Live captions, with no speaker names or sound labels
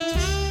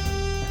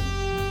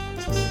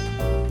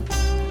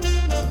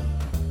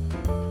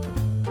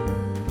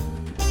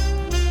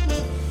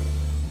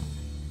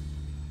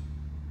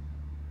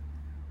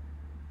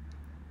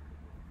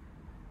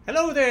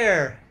Hello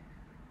there.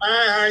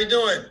 Hi, how you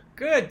doing?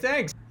 Good,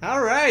 thanks.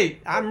 All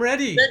right, I'm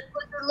ready. That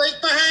lake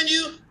behind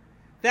you?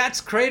 That's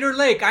Crater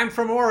Lake. I'm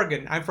from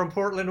Oregon. I'm from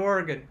Portland,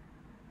 Oregon.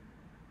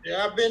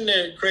 Yeah, I've been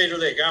to Crater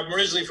Lake. I'm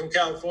originally from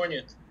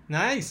California.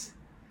 Nice.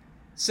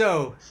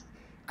 So,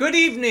 good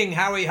evening,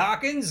 Howie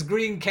Hawkins,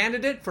 Green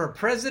candidate for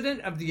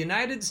President of the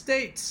United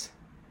States.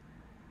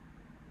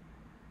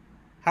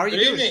 How are you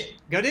Good doing? evening.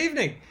 Good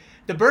evening.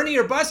 The Bernie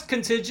or Bust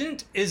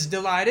contingent is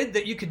delighted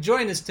that you could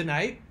join us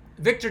tonight.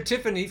 Victor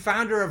Tiffany,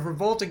 founder of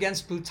Revolt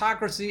Against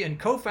Plutocracy and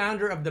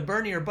co-founder of the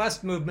Bernie or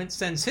Bust movement,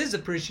 sends his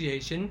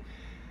appreciation.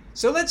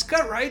 So let's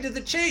cut right to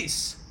the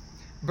chase.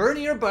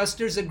 Bernie or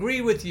Busters agree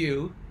with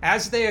you,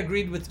 as they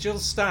agreed with Jill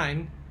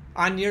Stein,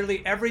 on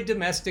nearly every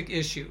domestic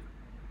issue.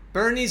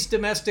 Bernie's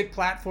domestic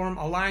platform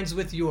aligns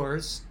with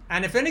yours,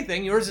 and if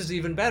anything, yours is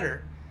even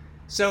better.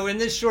 So in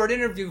this short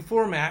interview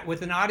format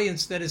with an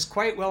audience that is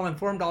quite well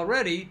informed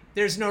already,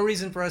 there's no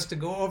reason for us to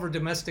go over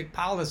domestic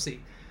policy.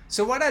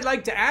 So what I'd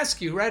like to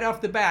ask you right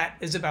off the bat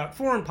is about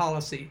foreign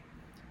policy.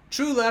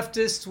 True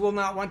leftists will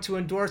not want to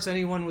endorse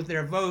anyone with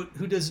their vote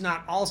who does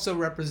not also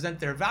represent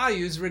their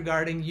values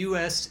regarding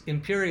U.S.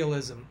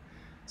 imperialism.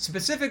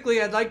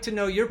 Specifically, I'd like to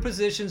know your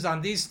positions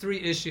on these three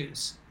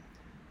issues.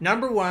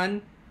 Number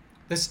one,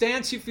 the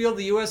stance you feel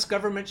the U.S.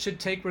 government should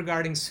take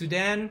regarding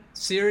Sudan,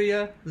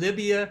 Syria,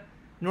 Libya,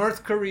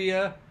 North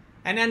Korea,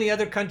 and any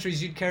other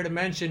countries you'd care to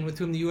mention with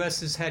whom the U.S.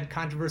 has had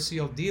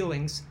controversial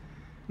dealings.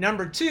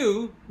 Number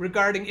two,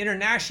 regarding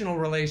international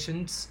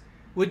relations,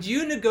 would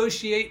you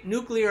negotiate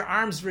nuclear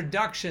arms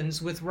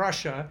reductions with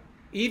Russia,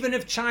 even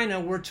if China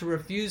were to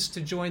refuse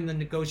to join the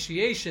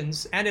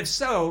negotiations? And if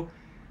so,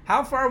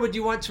 how far would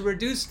you want to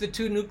reduce the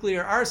two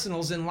nuclear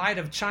arsenals in light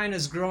of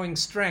China's growing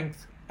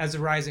strength as a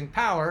rising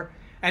power?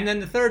 And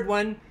then the third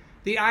one,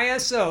 the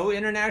ISO,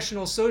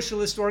 International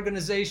Socialist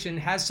Organization,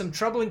 has some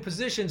troubling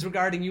positions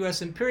regarding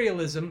U.S.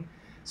 imperialism.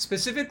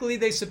 Specifically,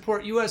 they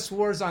support U.S.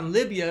 wars on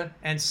Libya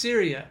and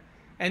Syria.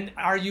 And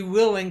are you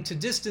willing to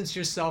distance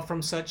yourself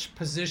from such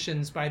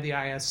positions by the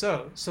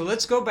ISO? So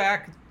let's go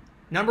back,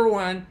 number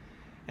one,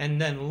 and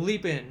then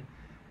leap in.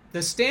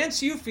 The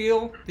stance you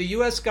feel the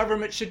U.S.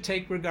 government should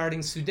take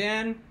regarding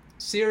Sudan,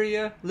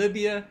 Syria,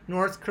 Libya,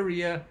 North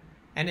Korea,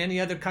 and any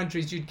other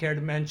countries you'd care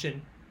to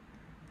mention.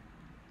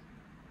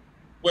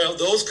 Well,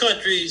 those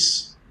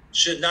countries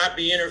should not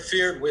be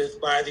interfered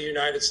with by the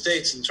United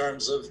States in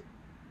terms of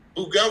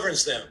who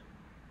governs them.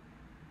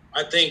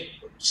 I think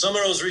some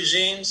of those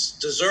regimes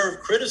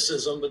deserve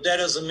criticism, but that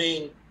doesn't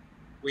mean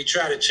we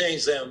try to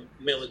change them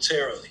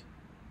militarily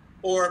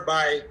or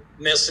by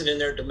messing in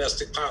their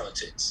domestic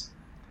politics.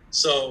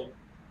 So,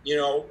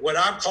 what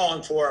I'm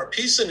calling for are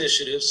peace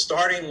initiatives,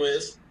 starting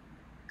with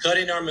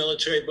cutting our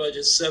military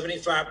budget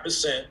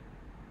 75%,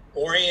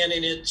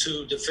 orienting it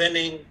to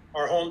defending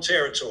our home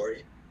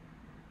territory,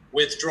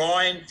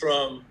 withdrawing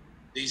from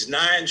these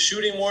 9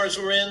 shooting wars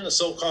we're in, the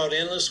so-called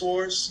endless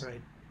wars.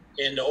 Right.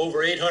 And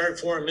over 800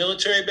 foreign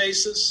military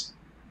bases.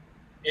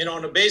 And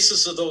on the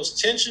basis of those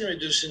tension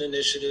reduction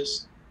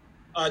initiatives,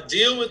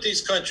 deal with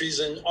these countries,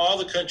 and all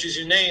the countries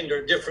you named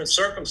are different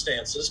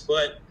circumstances,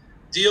 but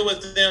deal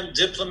with them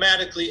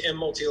diplomatically and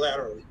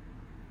multilaterally.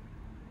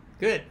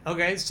 Good.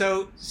 Okay.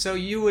 So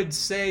you would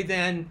say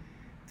then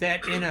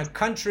that in a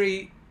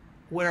country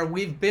where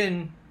we've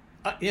been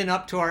in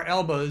up to our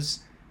elbows,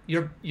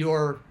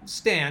 your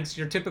stance,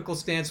 your typical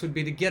stance would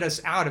be to get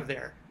us out of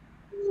there.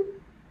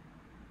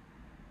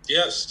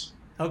 Yes.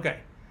 Okay.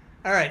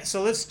 All right.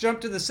 So let's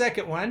jump to the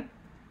second one.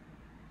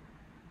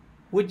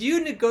 Would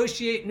you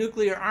negotiate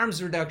nuclear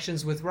arms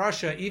reductions with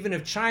Russia even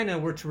if China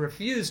were to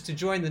refuse to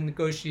join the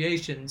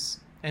negotiations?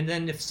 And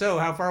then if so,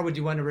 how far would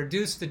you want to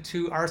reduce the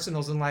two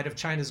arsenals in light of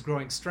China's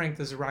growing strength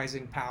as a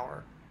rising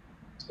power?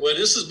 Well,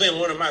 this has been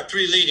one of my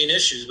 3 leading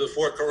issues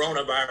before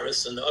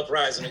coronavirus and the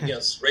uprising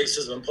against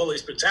racism and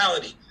police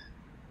brutality.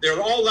 They're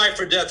all life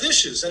or death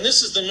issues, and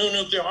this is the new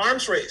nuclear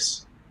arms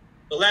race.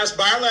 The last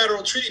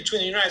bilateral treaty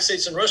between the United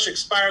States and Russia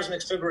expires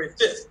next February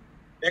 5th.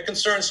 That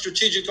concerns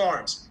strategic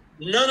arms.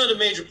 None of the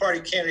major party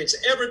candidates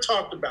ever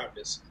talked about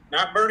this.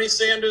 Not Bernie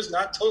Sanders,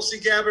 not Tulsi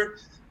Gabbard,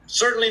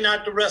 certainly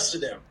not the rest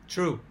of them.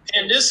 True.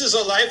 And this is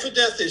a life or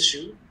death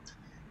issue.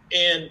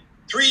 And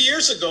 3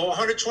 years ago,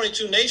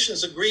 122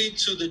 nations agreed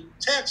to the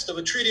text of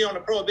a treaty on the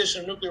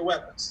prohibition of nuclear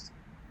weapons.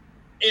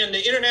 And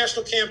the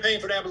International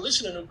Campaign for the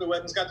Abolition of Nuclear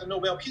Weapons got the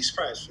Nobel Peace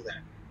Prize for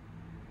that.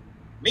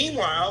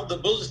 Meanwhile, the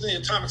Bulletin of the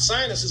Atomic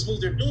Scientists has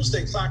moved their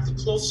doomsday clock the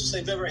closest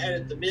they've ever had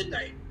it to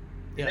midnight.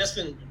 Yeah. And that's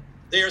been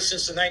there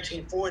since the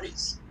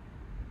 1940s.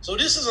 So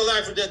this is a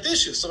life or death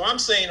issue. So I'm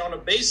saying on the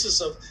basis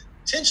of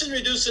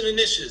tension-reducing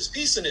initiatives,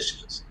 peace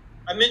initiatives,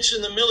 I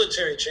mentioned the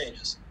military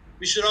changes.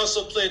 We should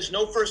also pledge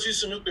no first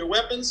use of nuclear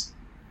weapons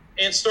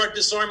and start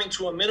disarming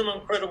to a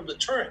minimum credible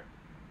deterrent.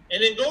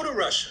 And then go to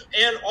Russia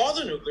and all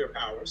the nuclear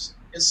powers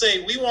and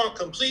say, we want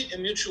complete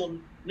and mutual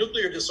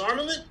nuclear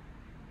disarmament.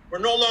 We're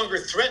no longer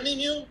threatening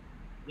you.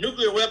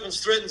 Nuclear weapons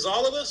threatens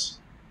all of us.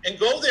 And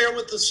go there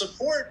with the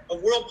support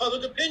of world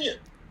public opinion.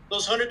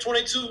 Those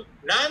 122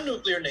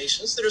 non-nuclear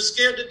nations that are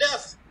scared to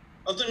death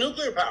of the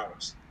nuclear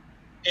powers.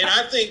 And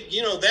I think,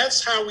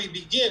 that's how we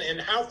begin.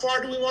 And how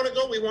far do we want to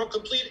go? We want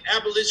complete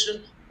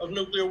abolition of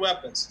nuclear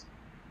weapons.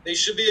 They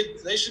should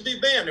be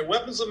banned. They're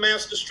weapons of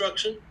mass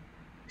destruction.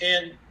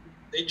 And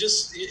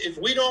if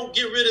we don't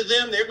get rid of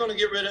them, they're going to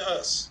get rid of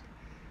us.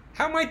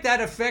 How might that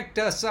affect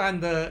us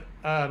on the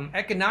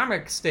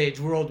economic stage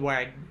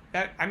worldwide?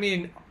 I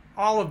mean,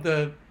 all of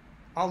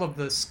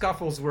the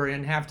scuffles we're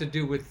in have to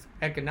do with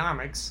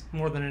economics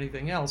more than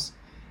anything else.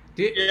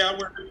 Yeah,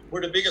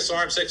 we're the biggest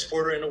arms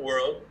exporter in the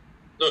world.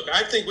 Look,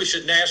 I think we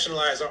should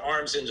nationalize our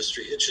arms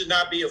industry. It should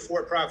not be a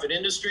for-profit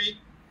industry.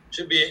 It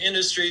should be an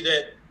industry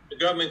that the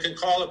government can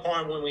call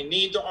upon when we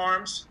need the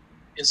arms,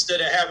 instead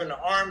of having the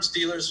arms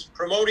dealers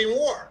promoting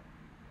war.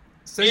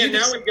 So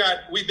now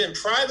we've been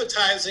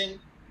privatizing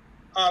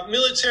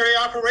military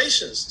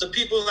operations to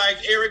people like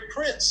Eric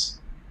Prince.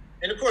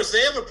 And of course,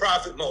 they have a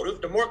profit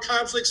motive. The more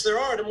conflicts there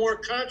are, the more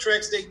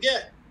contracts they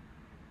get.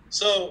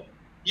 So,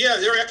 yeah,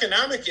 there are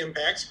economic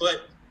impacts,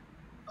 but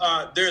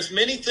there's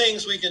many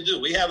things we can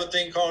do. We have a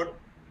thing called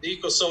the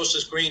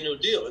Eco-Socialist Green New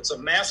Deal. It's a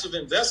massive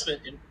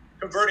investment in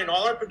converting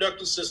all our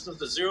productive systems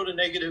to zero to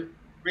negative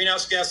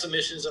greenhouse gas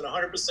emissions and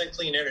 100%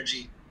 clean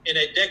energy in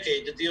a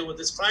decade to deal with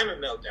this climate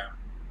meltdown.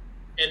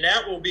 And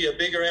that will be a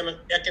bigger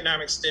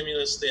economic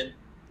stimulus than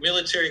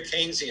military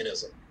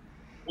Keynesianism,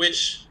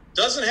 which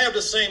doesn't have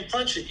the same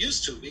punch it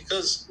used to,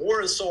 because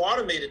war is so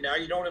automated now,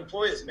 you don't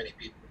employ as many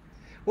people.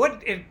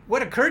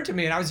 What occurred to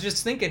me, and I was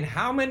just thinking,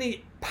 how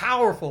many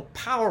powerful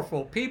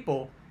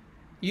people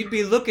you'd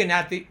be looking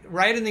at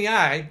right in the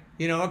eye,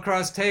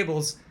 across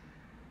tables.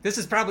 This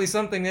is probably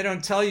something they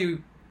don't tell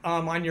you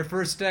on your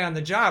first day on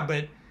the job,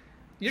 but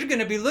you're going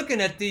to be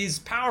looking at these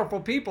powerful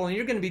people and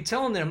you're going to be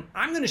telling them,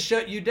 I'm going to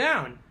shut you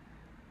down.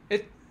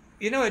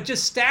 It's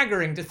just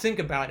staggering to think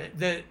about it.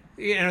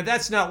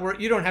 That's not where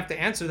you don't have to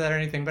answer that or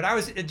anything, but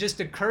it just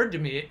occurred to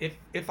me,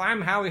 if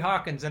I'm Howie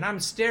Hawkins and I'm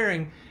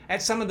staring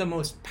at some of the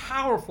most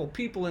powerful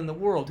people in the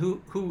world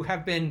who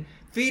have been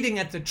feeding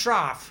at the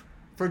trough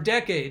for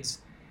decades,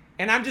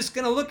 and I'm just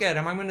going to look at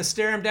them, I'm going to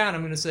stare them down,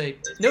 I'm going to say,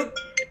 nope.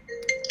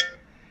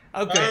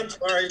 Okay. I'm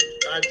sorry,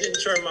 I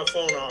didn't turn my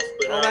phone off.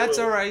 But that's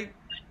all right.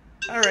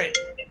 All right.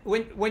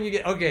 When you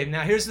get, okay,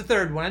 now here's the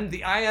third one,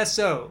 the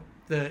ISO,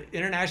 the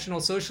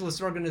International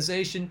Socialist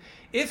Organization.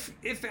 If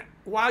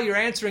while you're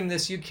answering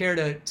this, you care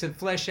to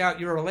flesh out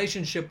your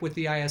relationship with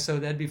the ISO,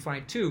 that'd be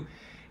fine too.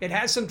 It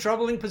has some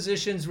troubling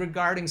positions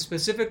regarding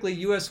specifically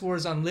U.S.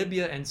 wars on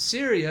Libya and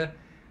Syria.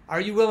 Are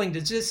you willing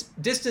to just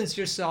distance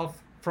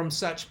yourself from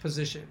such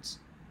positions?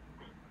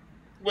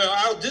 Well,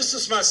 I'll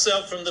distance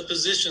myself from the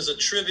positions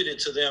attributed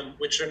to them,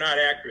 which are not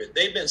accurate.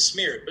 They've been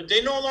smeared, but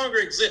they no longer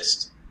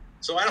exist.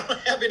 So I don't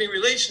have any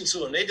relation to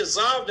them. They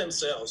dissolved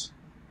themselves.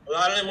 A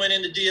lot of them went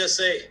into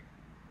DSA,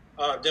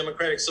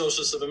 Democratic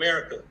Socialists of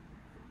America.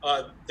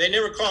 They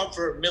never called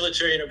for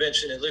military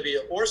intervention in Libya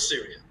or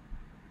Syria.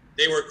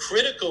 They were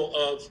critical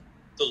of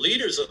the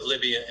leaders of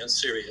Libya and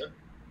Syria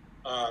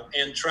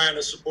and trying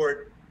to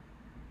support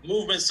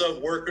movements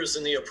of workers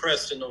and the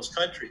oppressed in those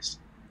countries.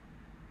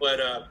 But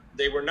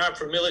they were not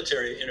for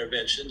military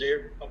intervention.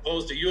 They're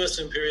opposed to U.S.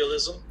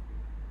 imperialism,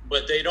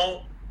 but they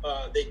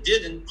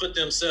didn't put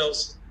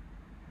themselves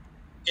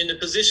in the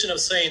position of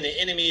saying the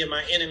enemy of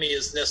my enemy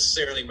is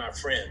necessarily my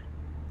friend.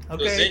 Okay.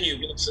 Because then you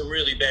make some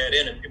really bad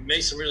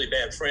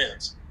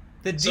friends.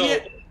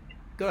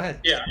 Go ahead.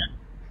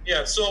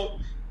 Yeah. So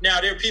now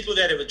there are people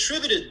that have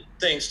attributed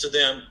things to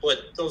them,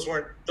 but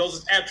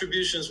those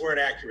attributions weren't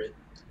accurate.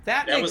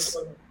 That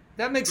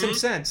makes some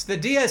sense. The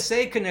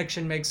DSA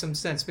connection makes some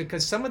sense,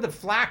 because some of the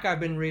flack I've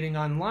been reading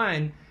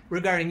online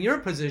regarding your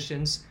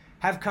positions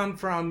have come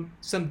from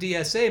some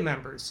DSA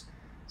members.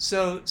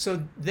 So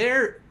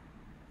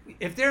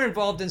if they're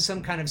involved in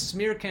some kind of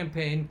smear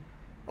campaign,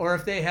 or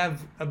if they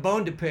have a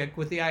bone to pick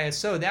with the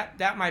ISO,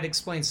 that might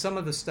explain some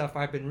of the stuff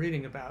I've been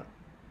reading about.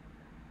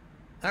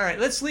 All right,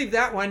 let's leave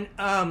that one.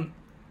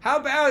 How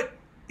about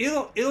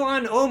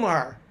Ilhan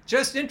Omar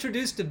just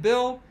introduced a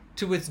bill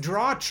to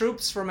withdraw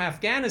troops from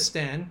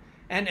Afghanistan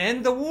and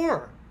end the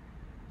war.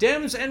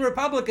 Dems and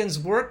Republicans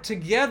worked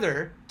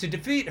together to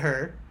defeat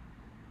her.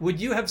 Would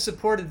you have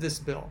supported this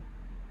bill?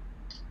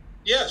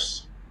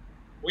 Yes.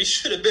 We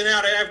should have been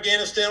out of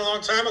Afghanistan a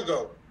long time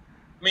ago.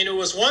 I mean, it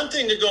was one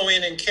thing to go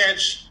in and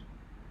catch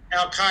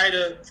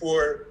Al-Qaeda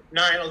for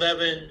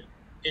 9/11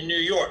 in New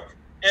York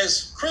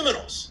as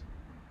criminals,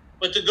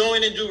 but to go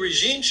in and do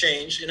regime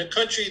change in a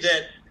country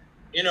that,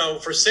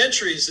 for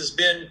centuries has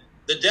been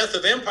the death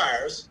of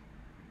empires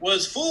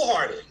was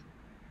foolhardy.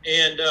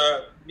 And,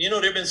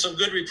 there have been some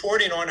good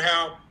reporting on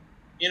how,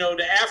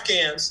 the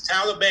Afghans,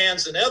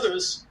 Talibans, and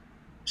others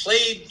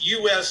played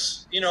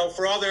U.S.,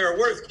 for all they were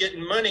worth,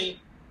 getting money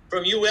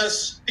from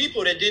U.S.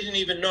 people that didn't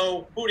even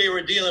know who they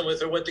were dealing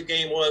with or what the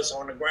game was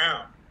on the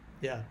ground.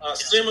 Yeah.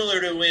 Similar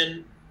to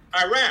in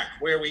Iraq,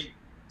 where we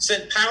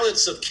sent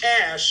pallets of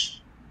cash,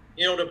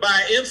 to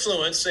buy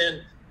influence.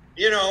 And,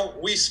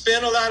 we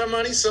spent a lot of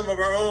money. Some of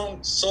our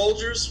own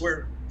soldiers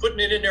were putting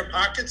it in their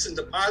pockets and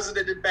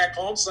deposited it back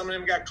home. Some of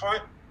them got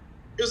caught.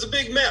 It was a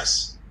big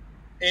mess.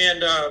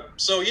 And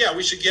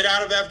we should get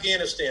out of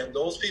Afghanistan.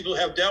 Those people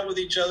have dealt with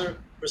each other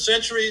for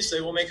centuries.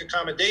 They will make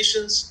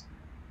accommodations.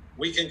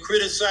 We can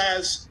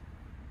criticize,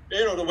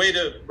 the way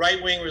the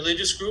right-wing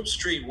religious groups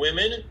treat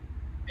women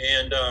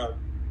and,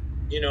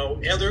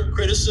 other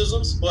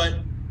criticisms, but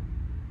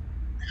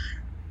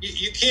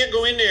you can't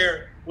go in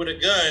there with a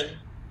gun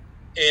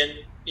and,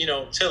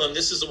 tell them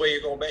this is the way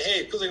you're going to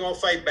behave, because they're going to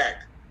fight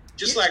back,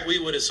 just like we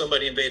would if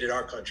somebody invaded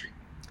our country.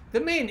 The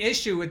main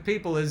issue with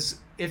people is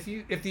if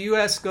the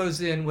U.S.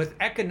 goes in with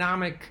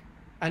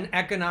an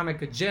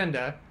economic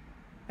agenda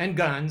and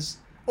guns,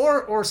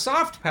 or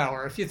soft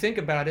power, if you think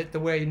about it the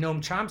way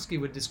Noam Chomsky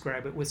would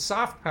describe it, with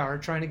soft power,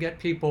 trying to get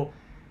people,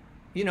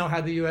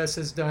 how the U.S.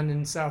 has done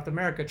in South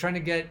America, trying to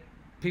get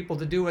people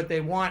to do what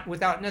they want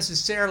without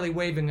necessarily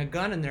waving a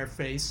gun in their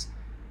face,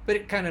 but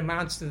it kind of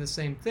amounts to the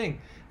same thing.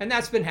 And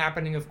that's been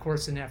happening, of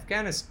course, in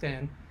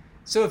Afghanistan.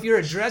 So if you're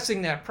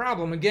addressing that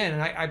problem, again,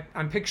 and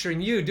I'm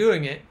picturing you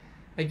doing it,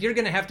 like you're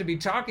going to have to be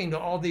talking to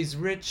all these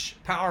rich,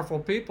 powerful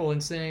people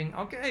and saying,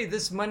 okay,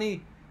 this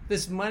money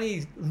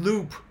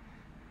loop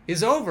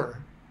is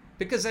over,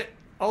 because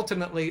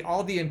ultimately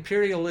all the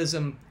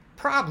imperialism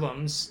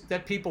problems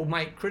that people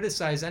might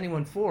criticize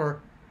anyone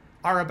for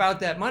are about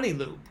that money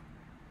loop.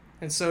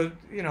 And so,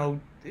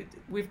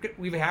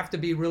 we have to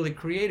be really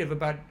creative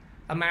about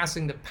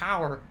amassing the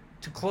power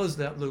to close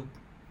that loop.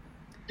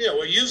 Yeah,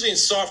 we're using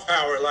soft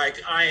power like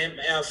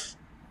IMF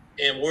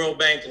and World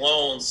Bank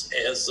loans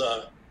as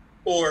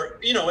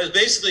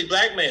basically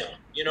blackmail.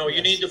 Yes.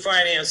 You need the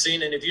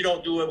financing, and if you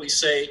don't do what we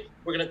say,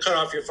 we're going to cut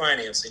off your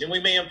financing, and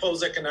we may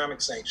impose economic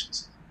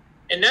sanctions.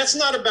 And that's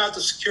not about the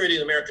security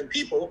of the American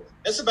people.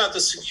 That's about the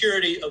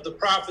security of the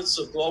profits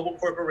of global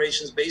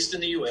corporations based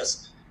in the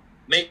U.S.,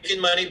 making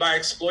money by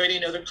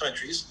exploiting other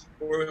countries,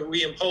 where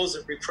we impose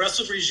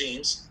repressive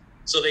regimes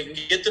so they can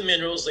get the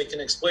minerals, they can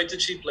exploit the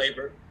cheap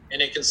labor,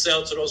 and they can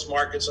sell to those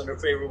markets under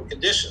favorable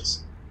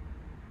conditions.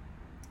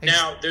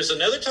 Now, there's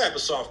another type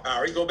of soft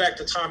power. You go back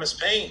to Thomas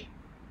Paine,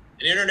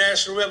 an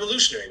international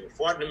revolutionary. He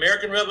fought in the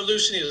American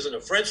Revolution. He was in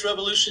the French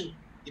Revolution.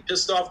 He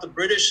pissed off the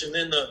British and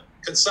then the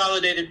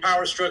consolidated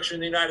power structure in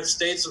the United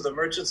States of the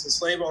merchants and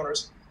slave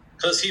owners,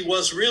 because he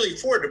was really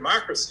for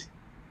democracy.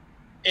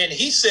 And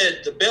he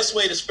said the best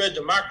way to spread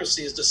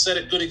democracy is to set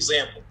a good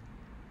example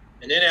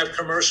and then have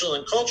commercial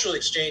and cultural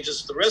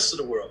exchanges with the rest of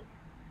the world.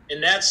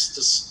 And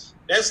that's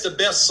the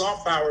best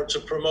soft power to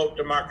promote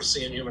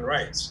democracy and human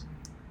rights.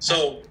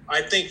 So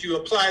I think you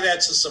apply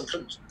that to some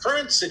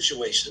current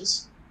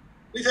situations.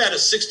 We've had a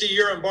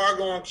 60-year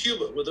embargo on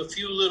Cuba with a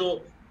few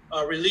little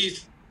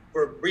relief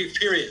for brief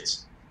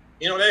periods.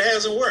 That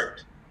hasn't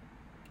worked.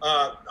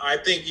 I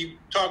think you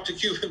talk to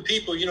Cuban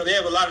people, they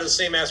have a lot of the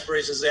same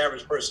aspirations as the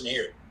average person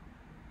here.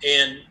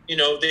 And,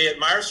 they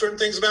admire certain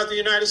things about the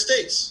United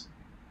States,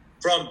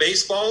 from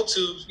baseball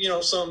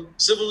to, some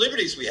civil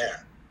liberties we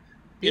have.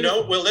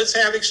 Well, let's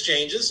have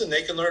exchanges and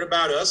they can learn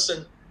about us,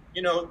 and,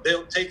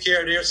 they'll take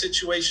care of their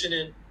situation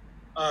in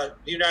the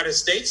United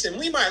States, and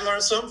we might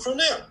learn something from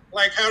them,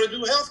 like how to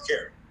do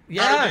healthcare,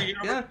 how to do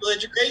universal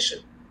education.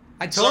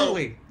 I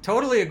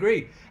totally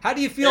agree. How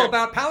do you feel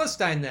about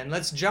Palestine then?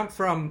 Let's jump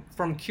from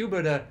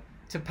Cuba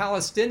to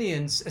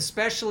Palestinians,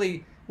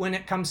 especially when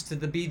it comes to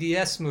the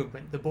BDS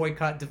movement, the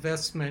boycott,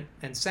 divestment,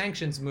 and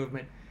sanctions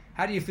movement.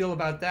 How do you feel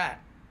about that?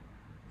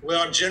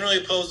 Well, I'm generally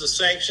opposed to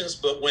sanctions,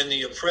 but when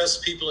the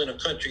oppressed people in a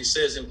country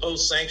says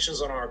impose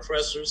sanctions on our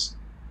oppressors,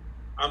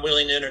 I'm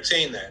willing to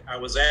entertain that. I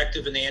was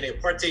active in the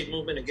anti-apartheid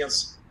movement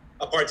against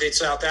apartheid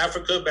South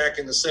Africa back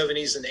in the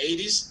 70s and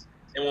 80s.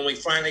 And when we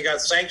finally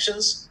got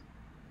sanctions,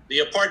 the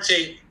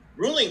apartheid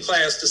ruling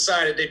class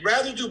decided they'd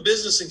rather do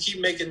business and keep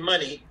making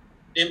money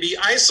than be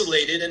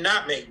isolated and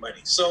not make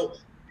money. So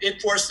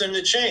it forced them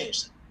to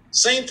change.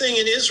 Same thing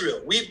in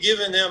Israel. We've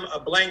given them a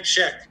blank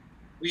check.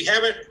 We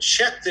haven't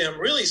checked them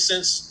really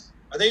since,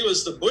 I think it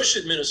was the Bush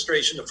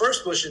administration, the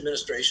first Bush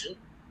administration,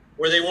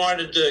 where they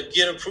wanted to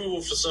get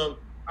approval for some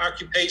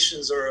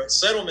occupations or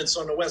settlements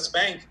on the West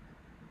Bank.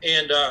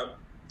 And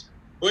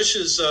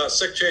Bush's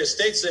Secretary of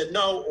State said,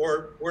 no,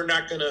 or we're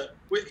not going to.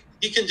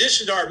 He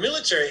conditioned our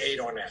military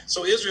aid on that.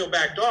 So Israel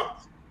backed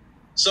off.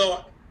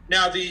 So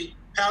now the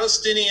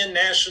Palestinian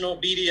National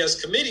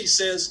BDS Committee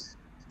says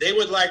they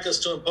would like us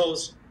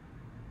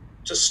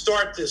to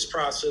start this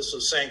process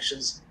of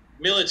sanctions,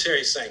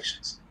 military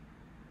sanctions.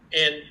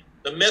 And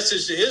the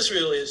message to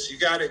Israel is you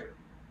got to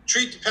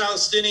treat the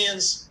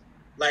Palestinians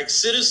like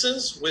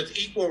citizens with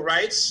equal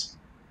rights,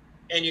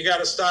 and you got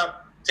to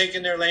stop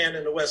taking their land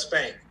in the West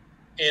Bank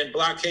and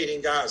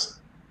blockading Gaza.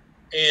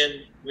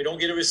 And we don't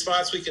get a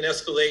response, we can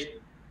escalate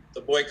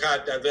the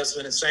boycott,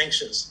 divestment, and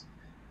sanctions.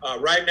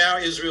 Right now,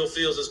 Israel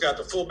feels it's got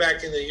the full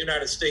backing of the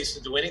United States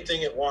to do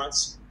anything it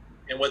wants.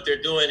 And what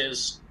they're doing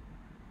is,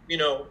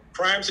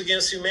 crimes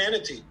against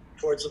humanity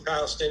towards the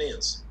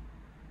Palestinians.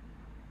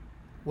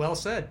 Well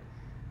said.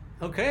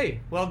 Okay,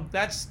 well,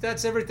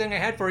 that's everything I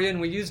had for you, and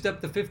we used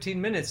up the 15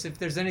 minutes. If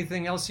there's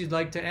anything else you'd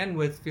like to end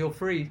with, feel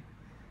free.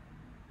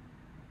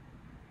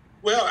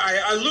 Well,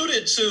 I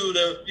alluded to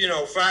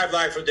the, 5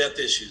 life or death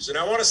issues. And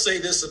I want to say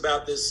this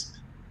about this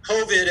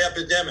COVID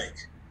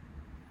epidemic.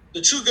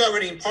 The two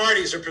governing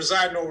parties are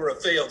presiding over a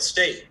failed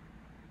state.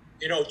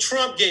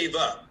 Trump gave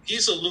up.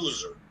 He's a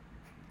loser.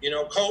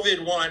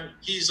 COVID won.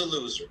 He's a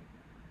loser.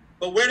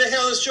 But where the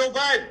hell is Joe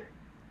Biden?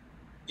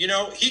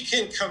 He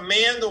can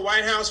command the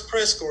White House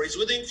press corps. He's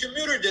within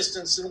commuter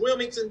distance in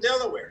Wilmington,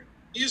 Delaware.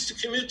 He used to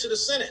commute to the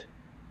Senate.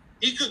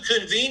 He could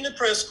convene the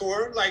press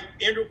corps like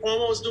Andrew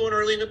Cuomo was doing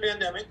early in the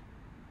pandemic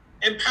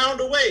and pound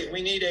away.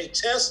 We need a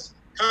test,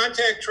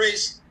 contact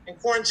trace, and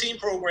quarantine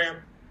program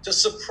to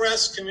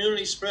suppress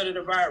community spread of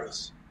the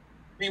virus.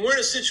 I mean, we're in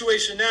a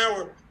situation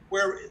now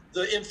where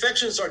the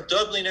infections are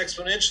doubling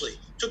exponentially.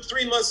 It took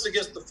 3 months to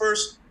get the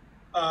first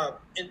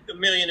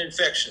million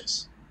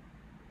infections.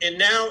 And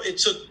now it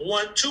took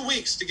 2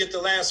 weeks to get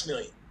the last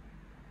million.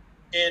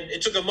 And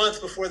it took a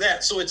month before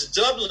that. So it's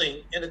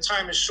doubling and the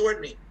time is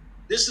shortening.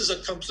 This is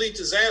a complete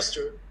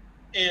disaster.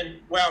 And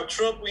while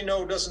Trump, we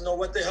know, doesn't know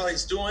what the hell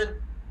he's doing,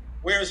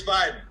 where's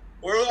Biden?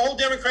 We're a whole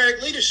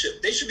Democratic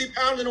leadership. They should be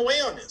pounding away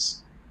on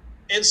this.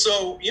 And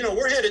so,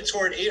 we're headed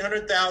toward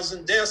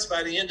 800,000 deaths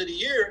by the end of the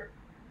year,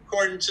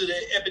 according to the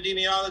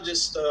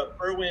epidemiologist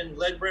Erwin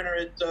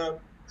Ledbrenner at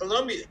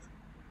Columbia.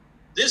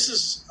 This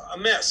is a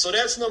mess. So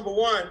that's number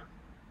one.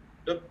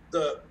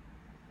 The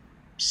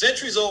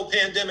centuries-old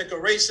pandemic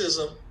of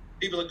racism,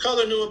 people of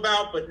color knew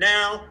about, but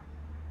now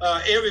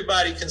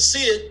everybody can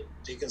see it.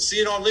 They can see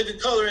it on living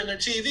color in their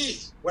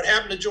TV. What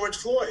happened to George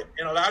Floyd?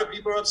 And a lot of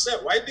people are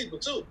upset, white people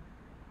too.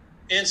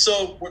 And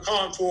so we're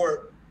calling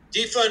for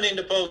defunding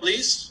the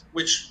police,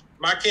 which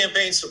my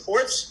campaign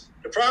supports.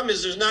 The problem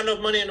is there's not enough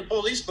money in the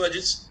police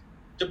budgets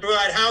to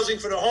provide housing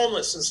for the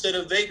homeless instead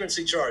of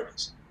vagrancy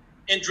charges,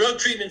 and drug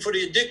treatment for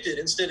the addicted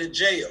instead of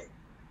jail,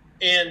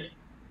 and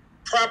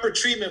proper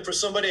treatment for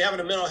somebody having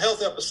a mental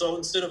health episode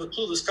instead of a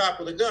clueless cop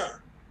with a gun.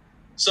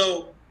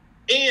 So,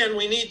 and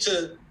we need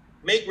to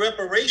make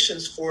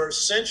reparations for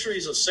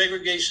centuries of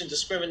segregation,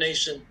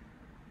 discrimination,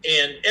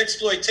 and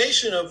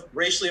exploitation of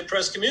racially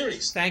oppressed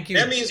communities. Thank you.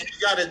 That means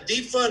we've got to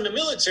defund the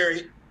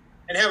military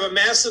and have a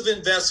massive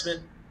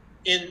investment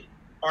in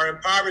our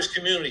impoverished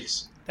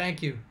communities.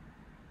 Thank you.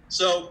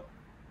 So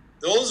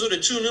those are the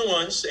two new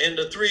ones, and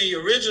the three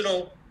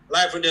original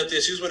life or death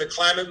issues were the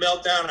climate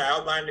meltdown. I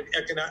outlined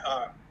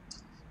the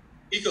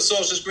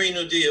eco-socialist Green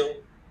New Deal.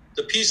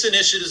 The peace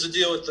initiative is to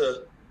deal with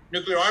the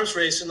nuclear arms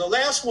race. And the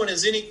last one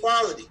is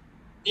inequality.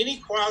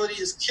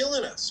 Inequality is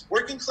killing us.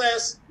 Working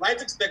class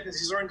life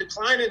expectancies are in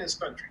decline in this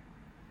country.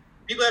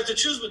 People have to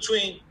choose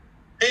between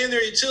paying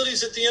their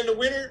utilities at the end of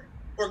winter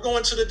or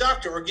going to the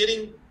doctor or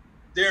getting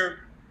their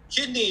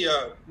kidney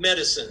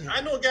medicine.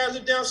 I know a guy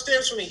lived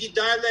downstairs from me. He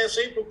died last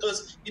April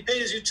because he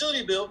paid his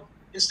utility bill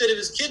instead of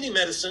his kidney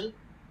medicine,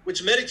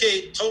 which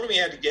Medicaid told him he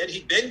had to get.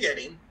 He'd been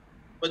getting.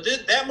 But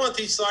that month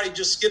he thought he'd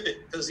just skip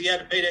it because he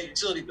had to pay that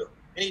utility bill.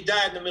 And he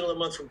died in the middle of the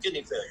month from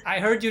kidney failure. I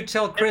heard you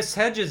tell Chris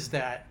Hedges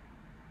that.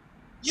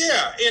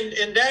 Yeah,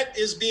 and that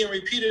is being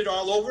repeated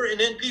all over. And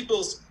then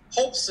people's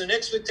hopes and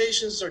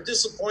expectations are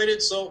disappointed.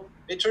 So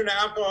they turn to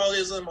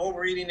alcoholism,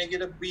 overeating, they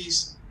get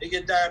obese, they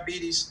get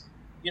diabetes,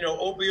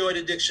 opioid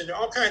addiction,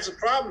 all kinds of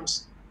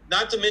problems,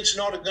 not to mention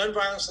all the gun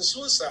violence and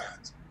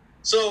suicides.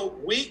 So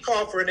we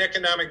call for an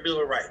economic bill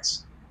of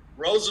rights.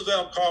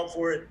 Roosevelt called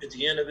for it at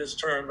the end of his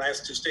term,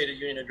 last two State of the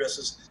Union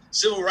addresses.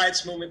 Civil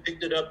rights movement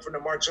picked it up from the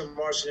March on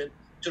Washington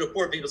to the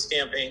Poor People's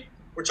Campaign.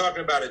 We're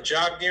talking about a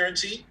job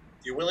guarantee.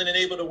 If you're willing and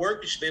able to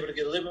work, you should be able to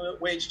get a living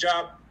wage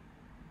job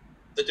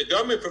that the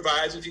government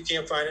provides if you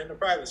can't find it in the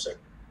private sector.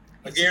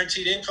 A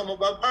guaranteed income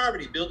above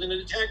poverty built into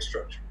the tax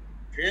structure.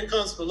 If your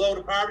income's below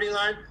the poverty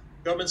line,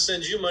 government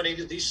sends you money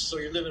at least so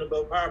you're living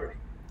above poverty.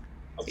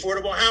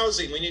 Affordable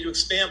housing. We need to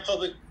expand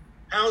public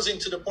housing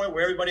to the point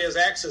where everybody has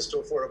access to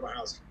affordable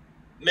housing.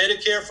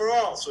 Medicare for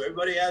all, so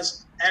everybody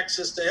has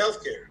access to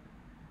health care.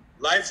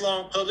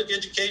 Lifelong public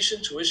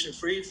education, tuition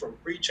free from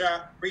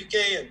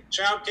pre-K and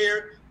child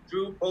care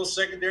through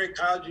post-secondary,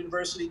 college,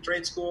 university,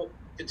 trade school,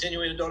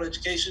 continuing adult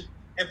education.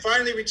 And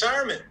finally,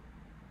 retirement.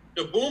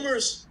 The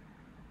boomers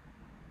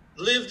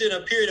lived in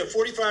a period of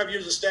 45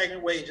 years of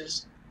stagnant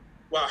wages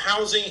while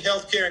housing,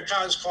 healthcare, and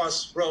college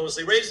costs rose.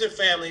 They raised their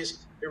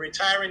families, they're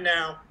retiring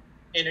now,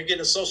 and they're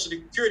getting a Social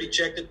Security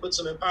check that puts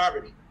them in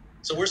poverty.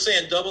 So we're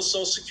saying double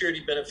Social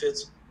Security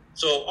benefits,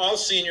 so all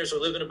seniors are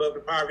living above the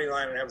poverty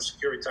line and have a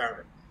secure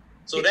retirement.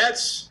 So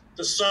that's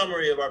the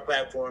summary of our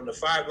platform, the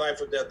 5 life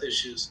or death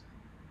issues.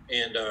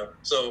 And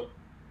so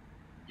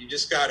you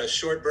just got a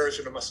short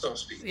version of my stump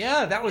speech.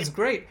 Yeah, that was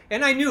great.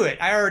 And I knew it.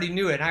 I already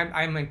knew it.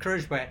 I'm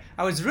encouraged by it.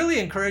 I was really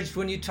encouraged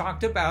when you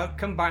talked about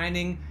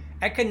combining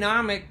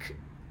economic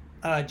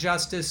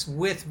justice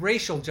with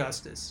racial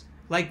justice,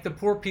 like the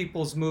poor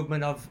people's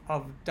movement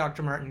of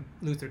Dr. Martin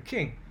Luther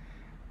King.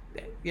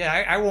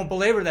 Yeah, I won't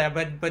belabor that,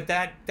 but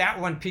that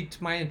one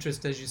piqued my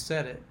interest as you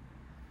said it.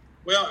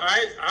 Well,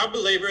 I'll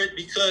belabor it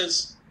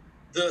because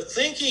the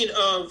thinking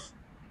of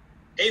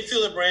A.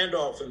 Philip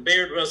Randolph and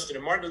Bayard Rustin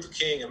and Martin Luther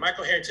King and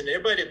Michael Harrington,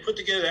 everybody that put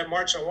together that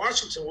March on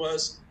Washington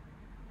was,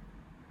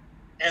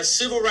 as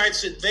civil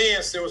rights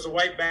advanced, there was a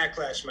white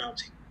backlash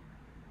mounting.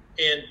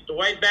 And the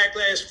white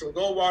backlash from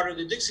Goldwater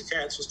to Dixie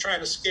Cats was trying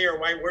to scare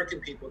white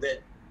working people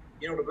that,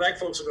 the black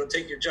folks are going to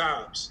take your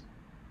jobs.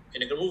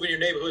 and they can move in your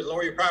neighborhood,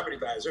 lower your property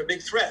values. They're a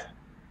big threat.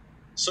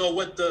 So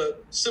what the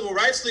civil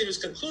rights leaders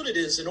concluded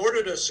is, in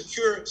order to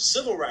secure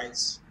civil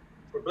rights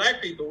for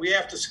Black people, we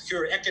have to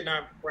secure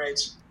economic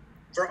rights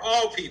for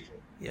all people.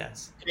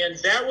 Yes. And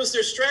that was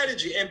their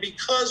strategy. And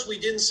because we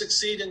didn't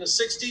succeed in the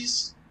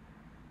 60s,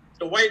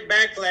 the white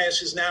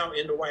backlash is now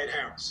in the White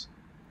House.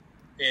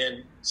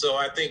 And so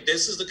I think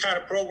this is the kind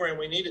of program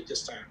we need at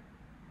this time.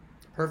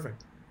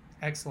 Perfect.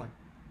 Excellent.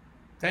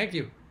 Thank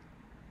you.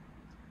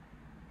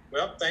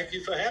 Well, thank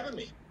you for having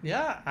me.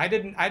 Yeah, I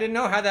didn't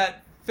know how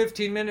that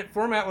 15-minute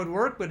format would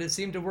work, but it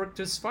seemed to work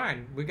just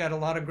fine. We got a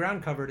lot of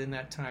ground covered in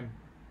that time.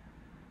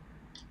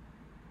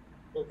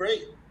 Well,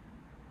 great.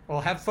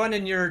 Well, have fun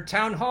in your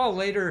town hall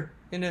later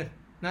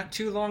not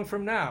too long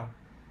from now.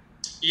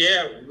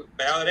 Yeah,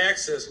 ballot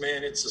access,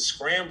 man, it's a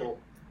scramble.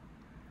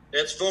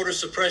 That's voter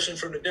suppression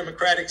from the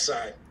Democratic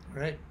side.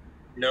 Right.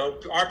 You know,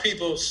 our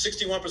people,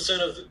 61%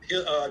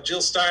 of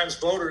Jill Stein's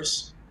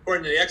voters,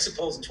 according to the exit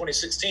polls in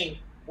 2016,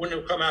 wouldn't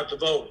have come out to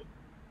vote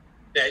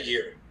that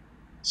year.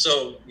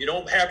 So you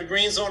don't have the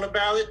Greens on the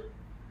ballot,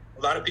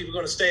 a lot of people are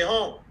going to stay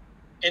home.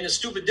 And the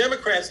stupid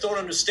Democrats don't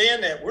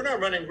understand that. We're not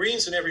running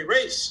Greens in every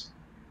race.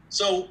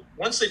 So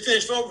once they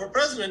finish voting for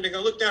president, they're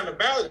going to look down the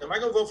ballot. Am I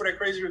going to vote for that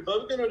crazy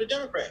Republican or the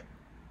Democrat?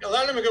 A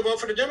lot of them are going to vote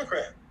for the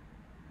Democrat.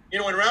 You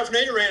know, when Ralph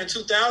Nader ran in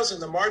 2000,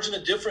 the margin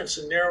of difference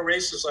in narrow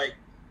races like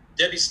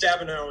Debbie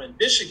Stabenow in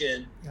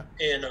Michigan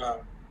and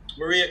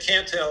Maria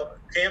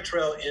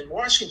Cantrell in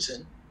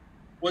Washington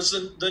was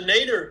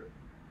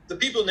the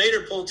people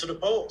Nader pulled to the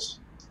polls.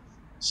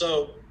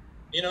 So,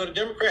 you know, the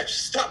Democrats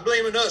stop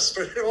blaming us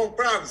for their own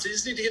problems. They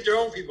just need to get their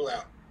own people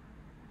out.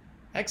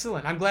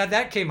 Excellent. I'm glad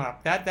that came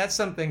up. That's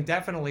something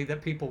definitely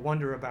that people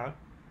wonder about.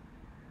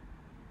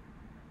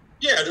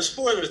 Yeah, the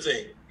spoiler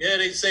thing. Yeah,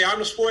 they say I'm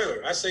the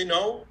spoiler. I say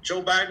no,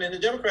 Joe Biden and the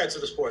Democrats are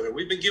the spoiler.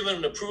 We've been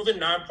given a proven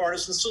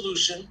nonpartisan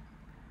solution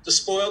to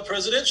spoil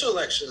presidential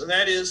elections, and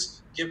that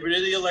is get rid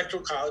of the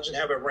Electoral College and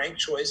have a ranked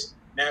choice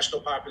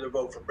national popular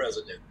vote for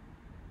president.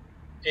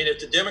 And if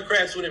the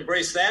Democrats would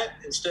embrace that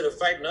instead of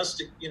fighting us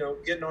to,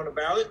 getting on the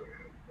ballot,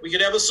 we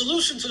could have a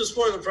solution to the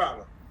spoiler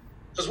problem.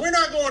 Because we're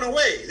not going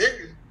away.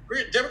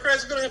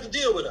 Democrats are going to have to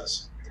deal with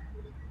us.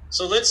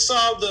 So let's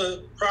solve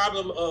the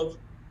problem of,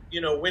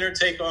 winner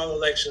take all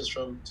elections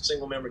from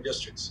single member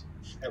districts.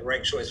 Have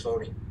ranked choice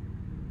voting.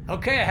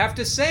 Okay, I have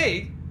to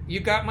say, you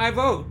got my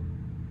vote.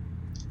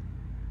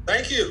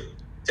 Thank you.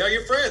 Tell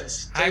your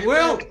friends. I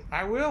will.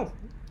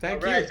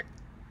 Thank you.